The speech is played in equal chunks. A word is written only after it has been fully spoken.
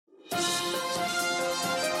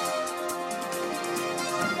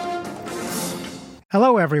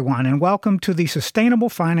Hello, everyone, and welcome to the Sustainable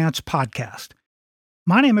Finance Podcast.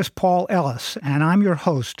 My name is Paul Ellis, and I'm your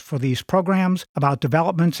host for these programs about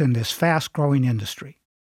developments in this fast-growing industry.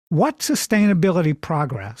 What sustainability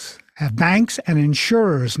progress have banks and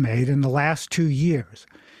insurers made in the last 2 years,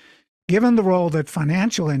 given the role that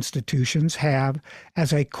financial institutions have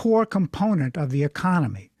as a core component of the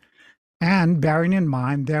economy, and bearing in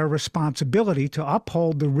mind their responsibility to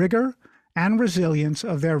uphold the rigor and resilience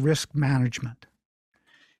of their risk management?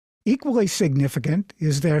 Equally significant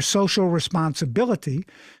is their social responsibility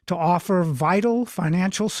to offer vital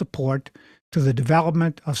financial support to the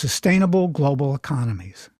development of sustainable global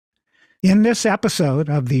economies. In this episode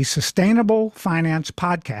of the Sustainable Finance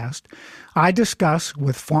Podcast, I discuss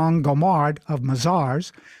with Phuong Gomard of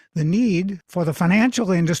Mazars the need for the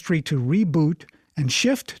financial industry to reboot and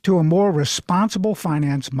shift to a more responsible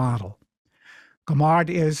finance model. Gomard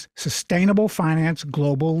is Sustainable Finance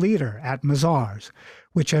Global Leader at Mazars,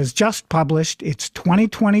 which has just published its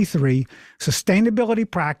 2023 Sustainability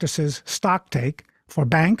Practices Stocktake for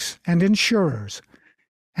banks and insurers.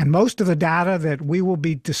 And most of the data that we will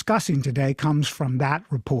be discussing today comes from that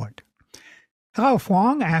report. Hello,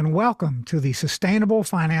 Phuong, and welcome to the Sustainable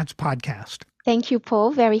Finance Podcast. Thank you,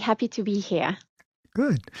 Paul. Very happy to be here.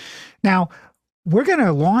 Good. Now, we're going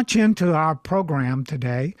to launch into our program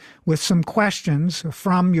today with some questions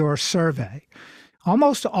from your survey.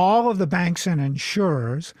 Almost all of the banks and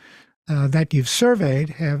insurers that you've surveyed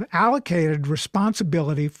have allocated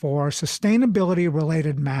responsibility for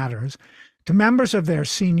sustainability-related matters to members of their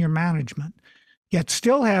senior management, yet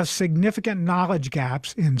still have significant knowledge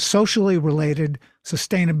gaps in socially related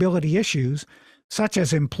sustainability issues, such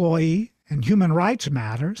as employee and human rights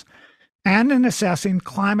matters, and in assessing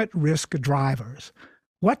climate risk drivers.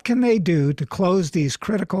 What can they do to close these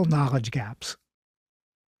critical knowledge gaps?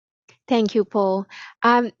 Thank you, Paul.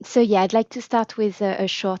 I'd like to start with a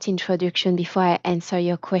short introduction before I answer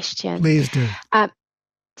your question. Please do.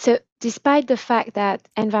 So despite the fact that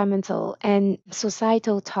environmental and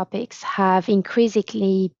societal topics have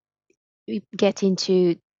increasingly get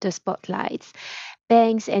into the spotlights,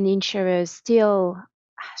 banks and insurers still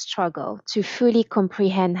struggle to fully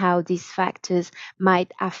comprehend how these factors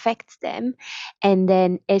might affect them and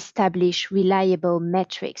then establish reliable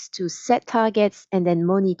metrics to set targets and then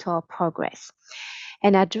monitor progress.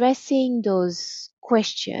 And addressing those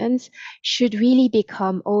questions should really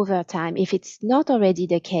become, over time, if it's not already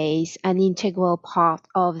the case, an integral part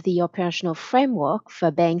of the operational framework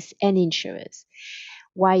for banks and insurers.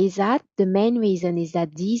 Why is that? The main reason is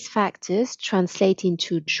that these factors translate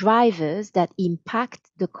into drivers that impact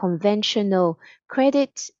the conventional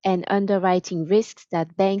credit and underwriting risks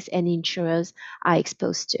that banks and insurers are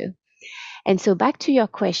exposed to. And so back to your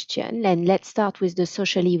question, and let's start with the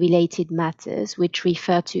socially related matters, which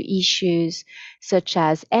refer to issues such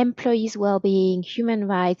as employees' well-being, human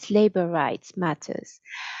rights, labor rights matters.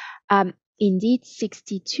 Indeed,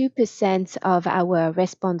 62% of our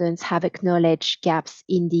respondents have acknowledged gaps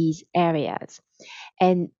in these areas.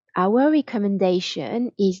 And our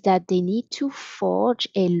recommendation is that they need to forge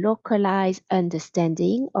a localized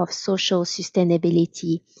understanding of social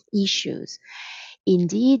sustainability issues.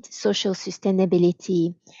 Indeed, social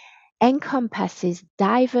sustainability encompasses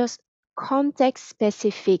diverse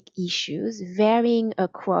context-specific issues varying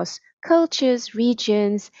across cultures,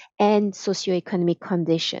 regions, and socioeconomic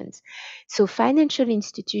conditions. So financial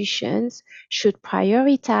institutions should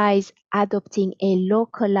prioritize adopting a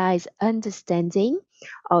localized understanding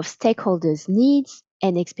of stakeholders' needs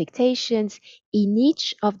and expectations in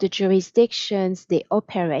each of the jurisdictions they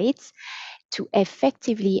operate to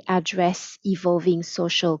effectively address evolving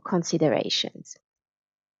social considerations.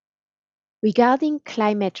 Regarding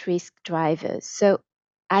climate risk drivers, so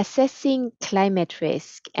assessing climate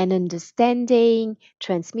risk and understanding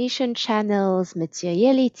transmission channels,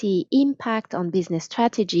 materiality, impact on business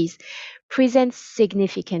strategies presents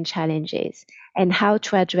significant challenges. And how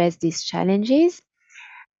to address these challenges?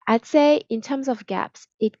 I'd say in terms of gaps,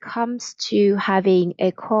 it comes to having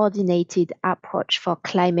a coordinated approach for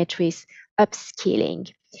climate risk upskilling.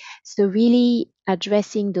 So really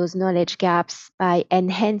addressing those knowledge gaps by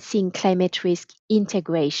enhancing climate risk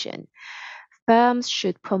integration. Firms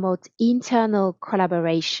should promote internal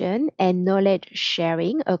collaboration and knowledge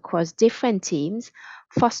sharing across different teams,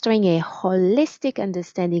 fostering a holistic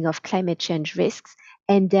understanding of climate change risks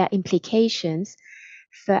and their implications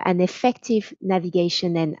for an effective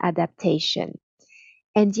navigation and adaptation.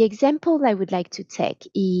 And the example I would like to take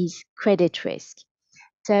is credit risk.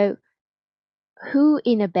 So who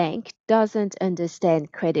in a bank doesn't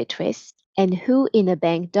understand credit risk And who in a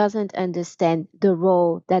bank doesn't understand the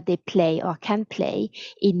role that they play or can play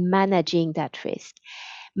in managing that risk?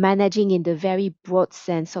 Managing in the very broad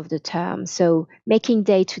sense of the term. So making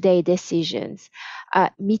day-to-day decisions,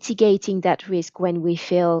 mitigating that risk when we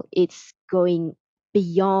feel it's going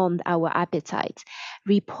beyond our appetite,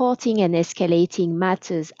 reporting and escalating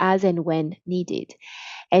matters as and when needed.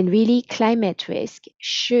 And really, climate risk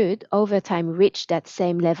should over time reach that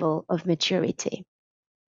same level of maturity.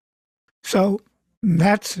 So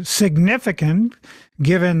that's significant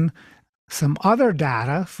given some other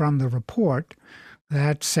data from the report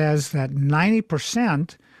that says that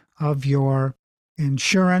 90% of your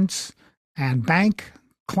insurance and bank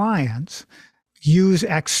clients use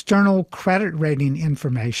external credit rating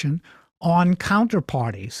information on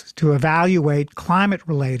counterparties to evaluate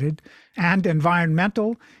climate-related and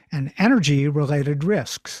environmental and energy-related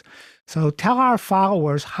risks. So tell our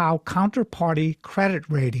followers how counterparty credit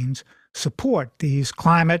ratings support these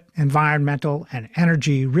climate, environmental, and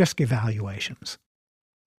energy risk evaluations.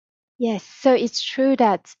 Yes, so it's true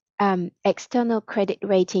that external credit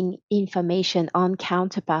rating information on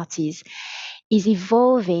counterparties is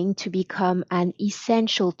evolving to become an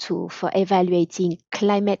essential tool for evaluating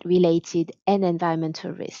climate-related and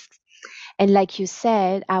environmental risks. And like you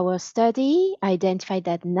said, our study identified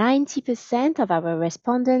that 90% of our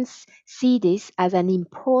respondents see this as an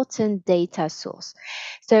important data source.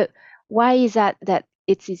 So why is that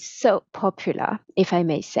it is so popular, if I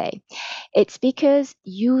may say? It's because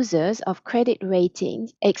users of credit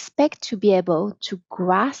ratings expect to be able to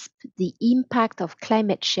grasp the impact of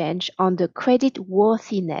climate change on the credit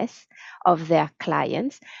worthiness of their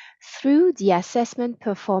clients through the assessment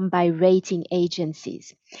performed by rating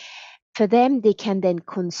agencies. For them, they can then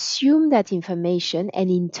consume that information and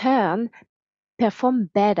in turn perform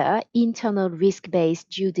better internal risk-based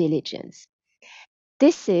due diligence.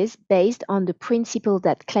 This is based on the principle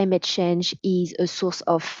that climate change is a source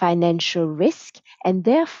of financial risk, and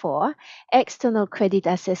therefore, external credit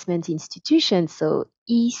assessment institutions, so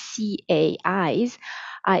ECAIs,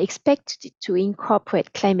 are expected to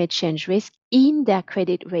incorporate climate change risk in their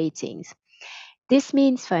credit ratings. This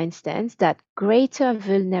means, for instance, that greater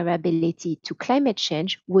vulnerability to climate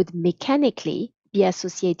change would mechanically be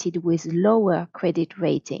associated with lower credit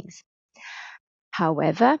ratings.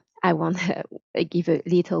 However, I want to give a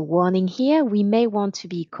little warning here. We may want to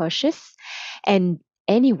be cautious. And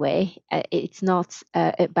anyway, it's not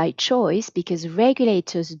by choice because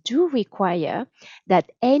regulators do require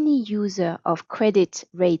that any user of credit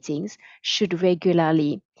ratings should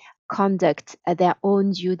regularly conduct their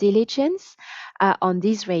own due diligence on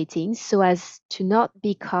these ratings so as to not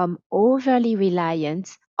become overly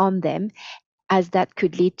reliant on them, as that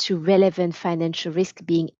could lead to relevant financial risk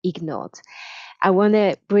being ignored. I want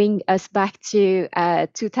to bring us back to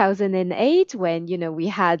 2008 when we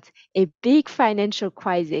had a big financial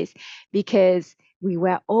crisis because we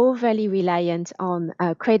were overly reliant on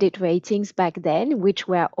credit ratings back then, which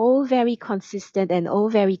were all very consistent and all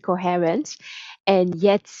very coherent. And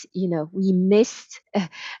yet, we missed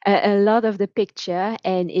a lot of the picture,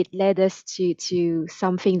 and it led us to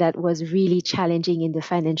something that was really challenging in the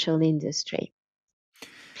financial industry.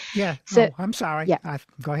 Yeah, So, I'm sorry. yeah,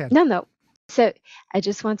 Go ahead. no. So I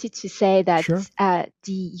just wanted to say that Sure.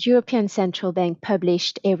 the European Central Bank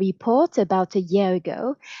published a report about a year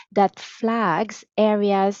ago that flags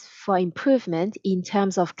areas for improvement in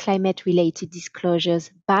terms of climate-related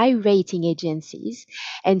disclosures by rating agencies.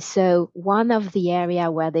 And so one of the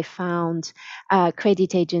area where they found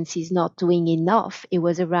credit agencies not doing enough, it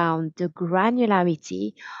was around the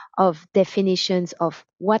granularity of definitions of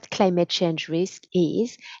what climate change risk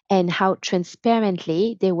is and how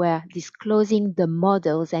transparently they were disclosing the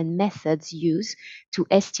models and methods used to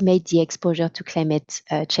estimate the exposure to climate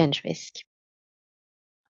change risk.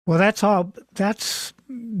 Well, that's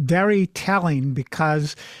very telling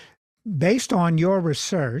because based on your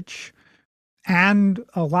research and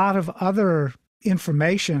a lot of other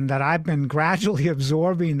information that I've been gradually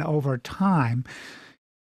absorbing over time,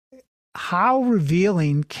 how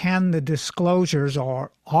revealing can the disclosures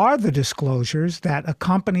or are the disclosures that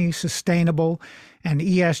accompany sustainable and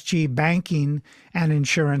ESG banking and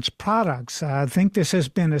insurance products? I think this has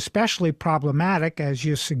been especially problematic, as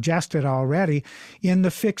you suggested already, in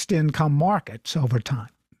the fixed income markets over time.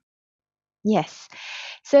 Yes.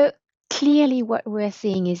 So clearly what we're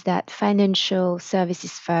seeing is that financial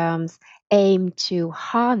services firms aim to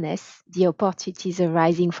harness the opportunities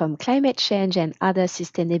arising from climate change and other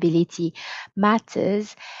sustainability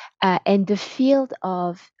matters. And the field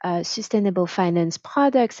of sustainable finance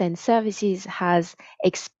products and services has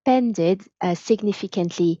expanded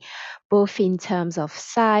significantly, both in terms of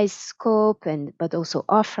size, scope, but also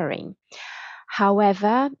offering.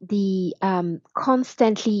 However, the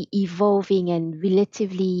constantly evolving and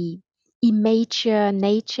relatively immature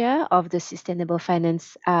nature of the sustainable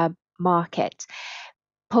finance market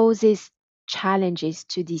poses challenges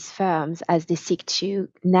to these firms as they seek to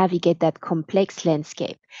navigate that complex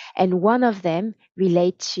landscape. And one of them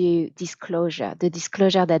relates to disclosure, the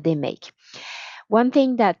disclosure that they make. One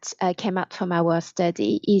thing that came out from our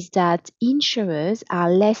study is that insurers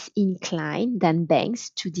are less inclined than banks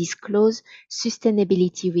to disclose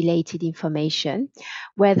sustainability related information,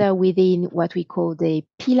 whether within what we call the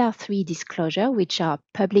Pillar 3 disclosure, which are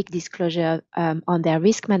public disclosure on their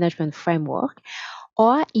risk management framework,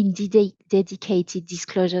 or in dedicated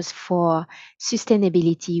disclosures for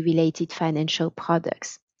sustainability related financial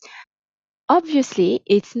products. Obviously,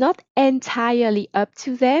 it's not entirely up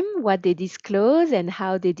to them what they disclose and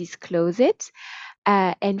how they disclose it.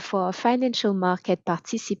 And for financial market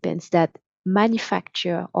participants that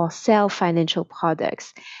manufacture or sell financial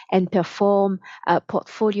products and perform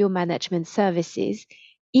portfolio management services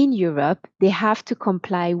in Europe, they have to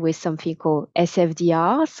comply with something called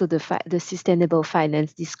SFDR, so the Sustainable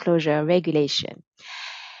Finance Disclosure Regulation.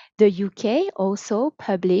 The UK also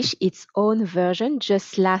published its own version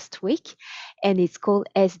just last week, and it's called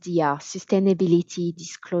SDR, Sustainability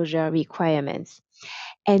Disclosure Requirements.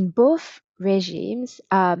 And both regimes,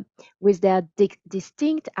 with their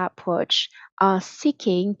distinct approach, are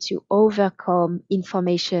seeking to overcome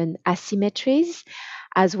information asymmetries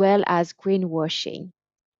as well as greenwashing.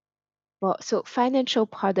 So financial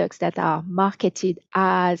products that are marketed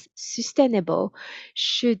as sustainable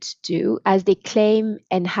should do as they claim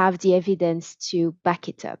and have the evidence to back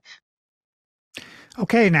it up.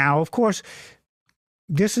 Okay, now, of course,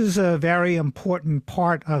 this is a very important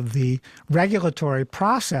part of the regulatory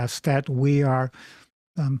process that we are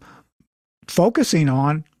focusing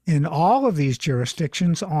on in all of these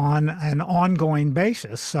jurisdictions on an ongoing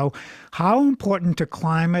basis. So how important to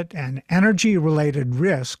climate and energy-related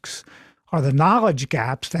risks are the knowledge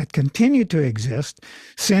gaps that continue to exist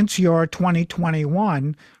since your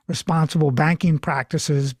 2021 Responsible Banking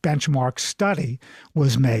Practices Benchmark Study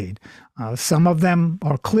was made? Some of them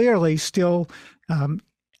are clearly still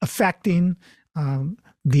affecting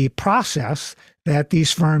the process that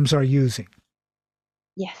these firms are using.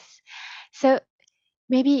 Yes. So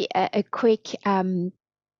maybe a quick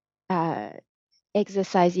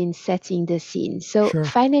exercise in setting the scene. So Sure.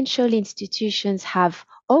 Financial institutions have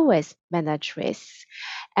always managed risks.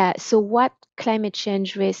 So what climate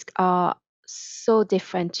change risks are so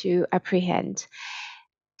different to apprehend?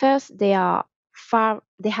 First, they have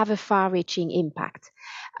a far-reaching impact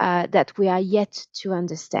that we are yet to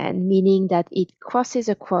understand, meaning that it crosses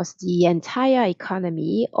across the entire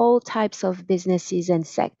economy, all types of businesses and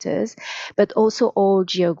sectors, but also all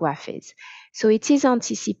geographies. So it is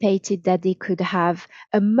anticipated that they could have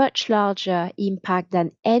a much larger impact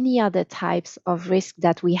than any other types of risk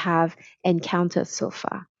that we have encountered so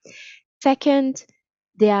far. Second,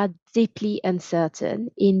 they are deeply uncertain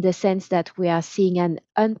in the sense that we are seeing an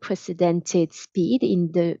unprecedented speed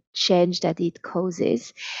in the change that it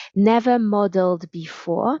causes, never modeled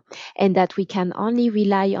before, and that we can only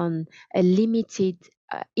rely on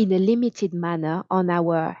in a limited manner on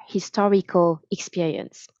our historical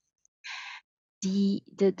experience. The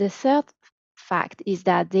third fact is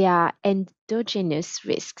that they are endogenous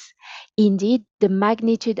risks. Indeed, the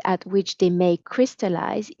magnitude at which they may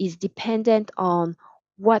crystallize is dependent on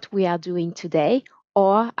what we are doing today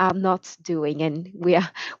or are not doing. And we're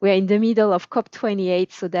in the middle of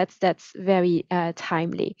COP28, so that's very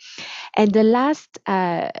timely. And the last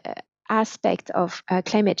aspect of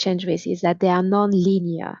climate change risk is that they are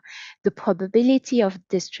non-linear. The probability of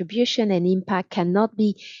distribution and impact cannot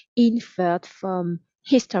be inferred from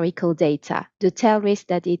historical data. The tail risk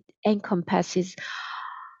that it encompasses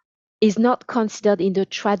is not considered in the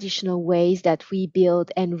traditional ways that we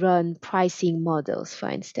build and run pricing models, for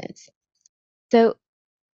instance. So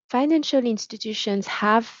financial institutions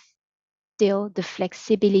have still the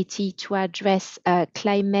flexibility to address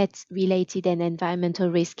climate-related and environmental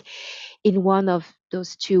risk in one of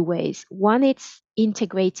those two ways. One, it's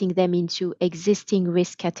integrating them into existing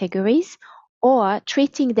risk categories or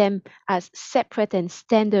treating them as separate and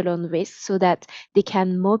standalone risks so that they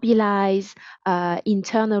can mobilize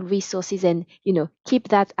internal resources and keep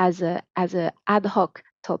that as a ad hoc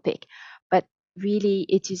topic. But really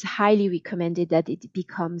it is highly recommended that it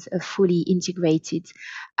becomes a fully integrated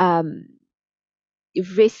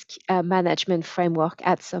risk management framework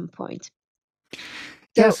at some point. So,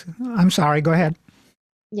 Yes, I'm sorry, go yeah, ahead.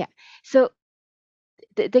 yeah. So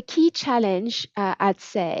the key challenge, I'd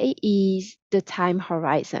say, is the time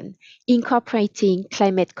horizon. Incorporating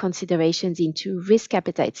climate considerations into risk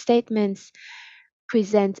appetite statements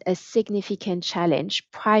present a significant challenge,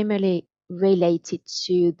 primarily related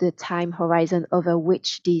to the time horizon over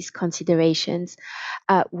which these considerations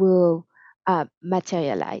will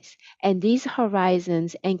materialize. And these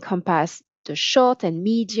horizons encompass the short and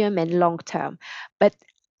medium and long term. But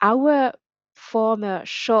our former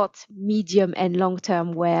short, medium, and long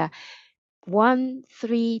term were 1,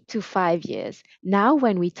 3 to 5 years. Now,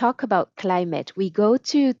 when we talk about climate, we go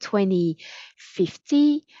to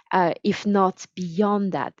 2050, if not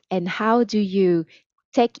beyond that. And how do you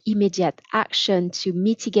take immediate action to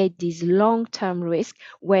mitigate these long-term risks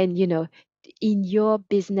when, in your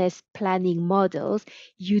business planning models,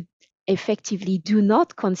 you effectively do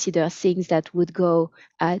not consider things that would go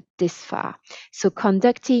this far. So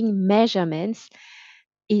conducting measurements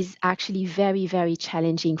is actually very, very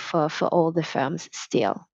challenging for all the firms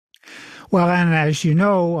still. Well, and as you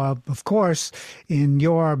know, of course, in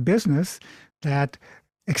your business, that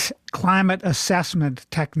climate assessment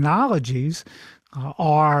technologies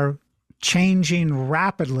are changing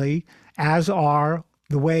rapidly, as are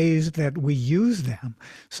the ways that we use them.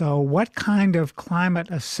 So, what kind of climate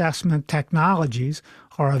assessment technologies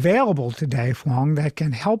are available today, Phuong, that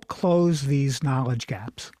can help close these knowledge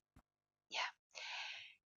gaps?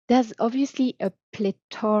 There's obviously a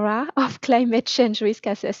plethora of climate change risk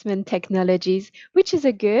assessment technologies, which is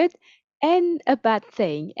a good and a bad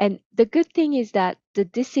thing. And the good thing is that the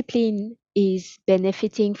discipline is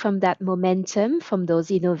benefiting from that momentum, from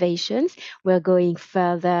those innovations. We're going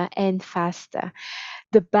further and faster.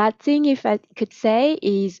 The bad thing, if I could say,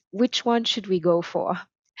 is which one should we go for?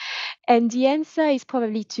 And the answer is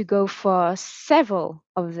probably to go for several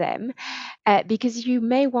of them, because you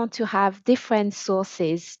may want to have different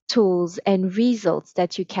sources, tools, and results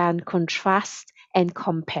that you can contrast and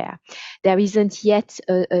compare. There isn't yet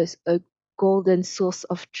a golden source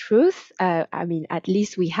of truth. I mean, at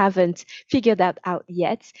least we haven't figured that out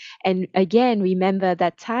yet. And again, remember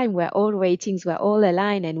that time where all ratings were all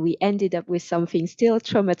aligned and we ended up with something still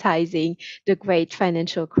traumatizing, the great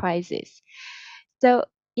financial crisis. So,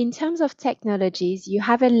 in terms of technologies, you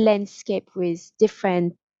have a landscape with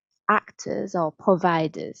different actors or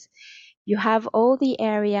providers. You have all the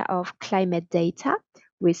area of climate data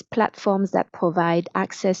with platforms that provide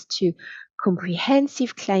access to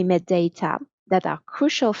comprehensive climate data that are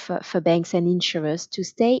crucial for banks and insurers to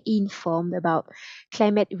stay informed about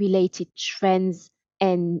climate related trends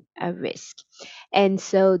and risk. And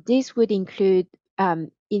so this would include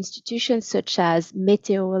institutions such as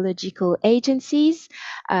meteorological agencies,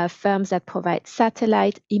 firms that provide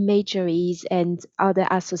satellite imageries, and other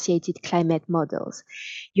associated climate models.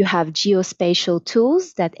 You have geospatial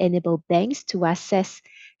tools that enable banks to assess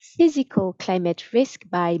physical climate risk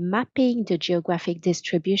by mapping the geographic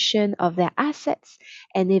distribution of their assets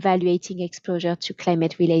and evaluating exposure to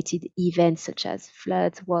climate related events such as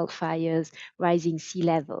floods, wildfires, rising sea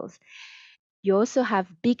levels. You also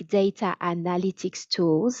have big data analytics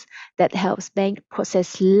tools that helps banks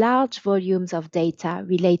process large volumes of data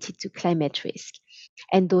related to climate risk.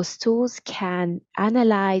 And those tools can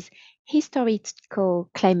analyze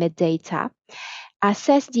historical climate data,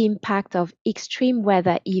 assess the impact of extreme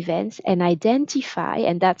weather events, and identify,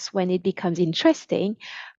 and that's when it becomes interesting,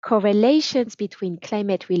 correlations between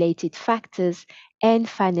climate related factors and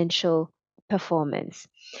financial performance.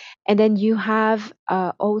 And then you have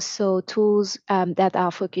also tools that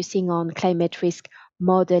are focusing on climate risk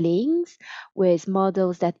modelings, with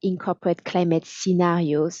models that incorporate climate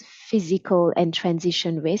scenarios, physical and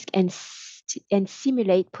transition risk, and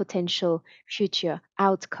simulate potential future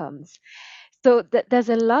outcomes. So there's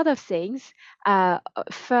a lot of things.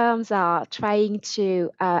 Firms are trying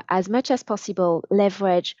to, as much as possible,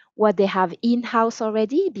 leverage what they have in-house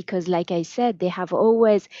already, because, like I said,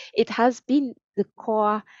 it has been the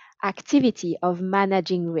core activity of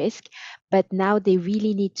managing risk, but now they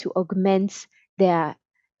really need to augment their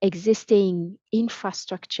existing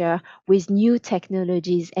infrastructure with new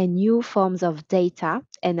technologies and new forms of data.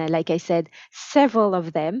 And like I said, several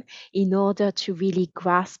of them in order to really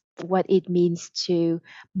grasp what it means to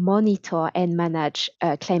monitor and manage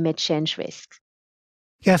climate change risks.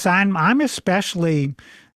 Yes, I'm especially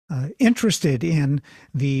interested in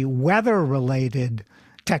the weather-related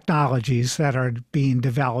technologies that are being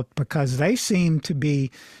developed because they seem to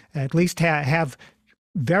be at least have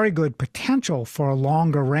very good potential for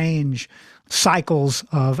longer range cycles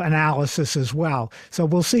of analysis as well. So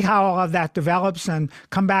we'll see how all of that develops and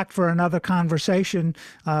come back for another conversation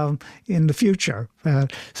in the future.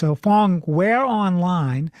 So Phuong, where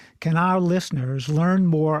online can our listeners learn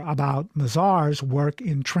more about Mazars' work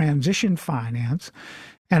in transition finance?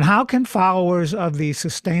 And how can followers of the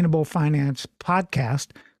Sustainable Finance podcast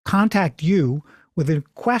contact you with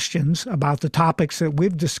questions about the topics that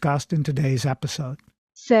we've discussed in today's episode?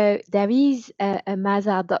 So there is a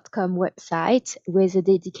mazars.com website with a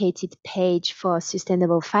dedicated page for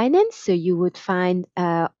sustainable finance. So you would find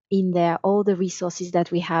in there all the resources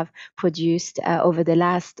that we have produced over the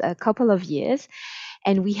last couple of years.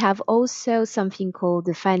 And we have also something called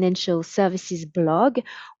the Financial Services blog,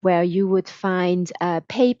 where you would find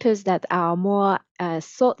papers that are more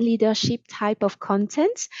thought leadership type of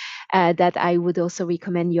content that I would also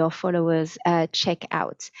recommend your followers check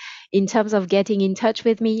out. In terms of getting in touch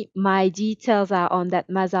with me, my details are on that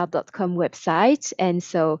mazars.com website. And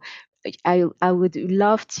so I would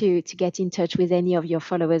love to get in touch with any of your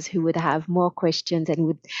followers who would have more questions and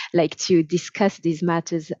would like to discuss these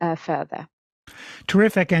matters further.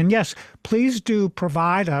 Terrific. And yes, please do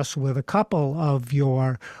provide us with a couple of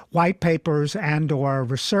your white papers and or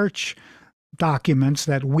research documents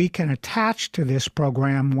that we can attach to this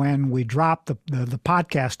program when we drop the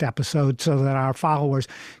podcast episode so that our followers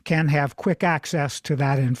can have quick access to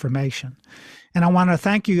that information. And I want to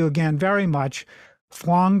thank you again very much,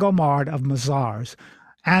 Phuong Gomard of Mazars.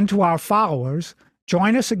 And to our followers,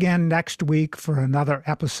 join us again next week for another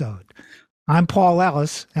episode. I'm Paul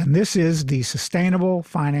Ellis, and this is the Sustainable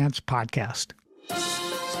Finance Podcast.